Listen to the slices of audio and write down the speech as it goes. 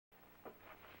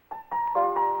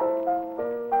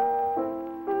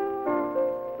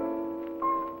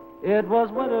It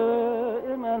was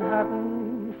winter in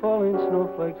Manhattan, falling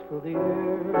snowflakes filled the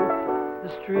air. The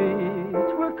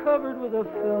streets were covered with a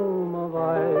film of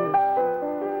ice.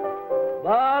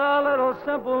 But a little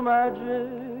simple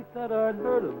magic that I'd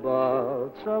heard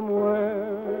about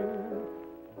somewhere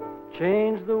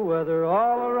changed the weather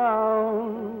all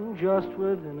around just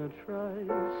within a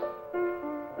trice.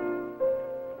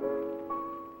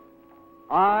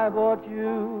 I bought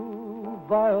you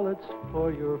violets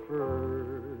for your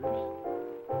furs,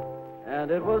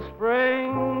 and it was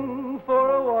spring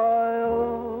for a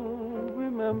while,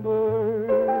 remember.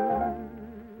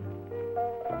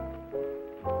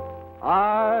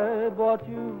 I bought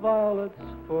you violets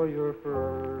for your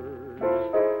furs,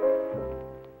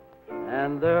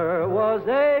 and there was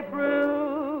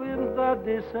April in that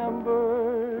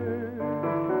December.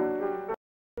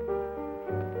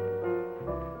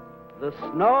 The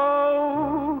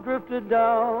snow drifted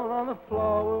down on the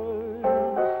flowers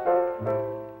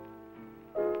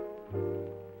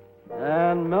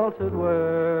and melted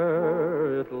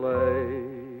where it lay.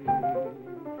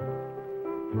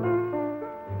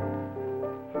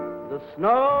 The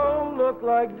snow looked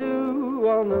like dew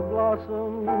on the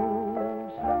blossoms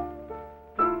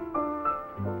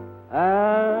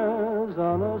as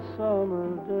on a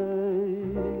summer day.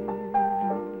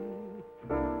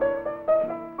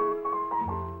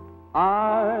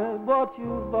 I bought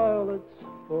you violets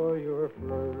for your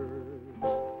furs,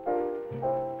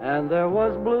 and there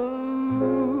was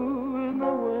blue in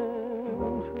the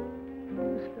wintry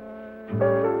sky.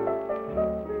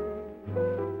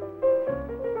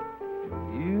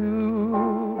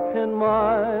 You pinned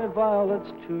my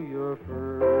violets to your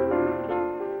furs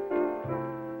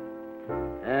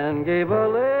and gave a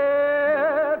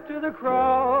lift to the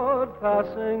crowd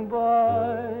passing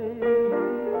by.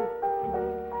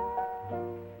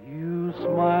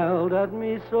 Smiled at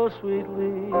me so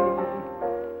sweetly.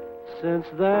 Since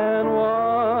then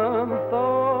one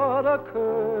thought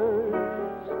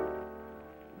occurs,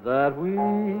 that we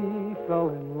fell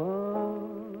in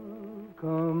love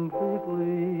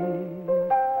completely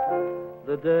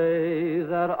the day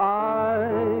that I